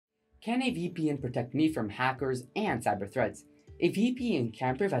Can a VPN protect me from hackers and cyber threats? A VPN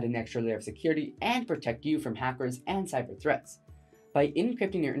can provide an extra layer of security and protect you from hackers and cyber threats. By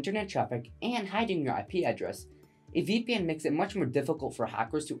encrypting your internet traffic and hiding your IP address, a VPN makes it much more difficult for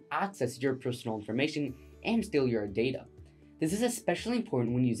hackers to access your personal information and steal your data. This is especially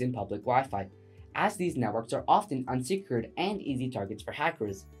important when using public Wi-Fi, as these networks are often unsecured and easy targets for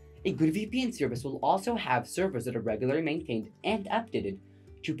hackers. A good VPN service will also have servers that are regularly maintained and updated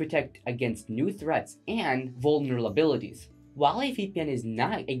to protect against new threats and vulnerabilities. While a VPN is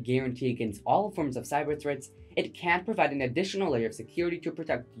not a guarantee against all forms of cyber threats, it can provide an additional layer of security to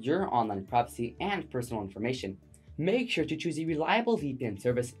protect your online privacy and personal information. Make sure to choose a reliable VPN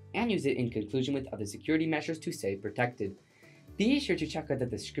service and use it in conjunction with other security measures to stay protected. Be sure to check out the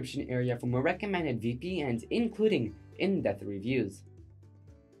description area for more recommended VPNs, including in-depth reviews.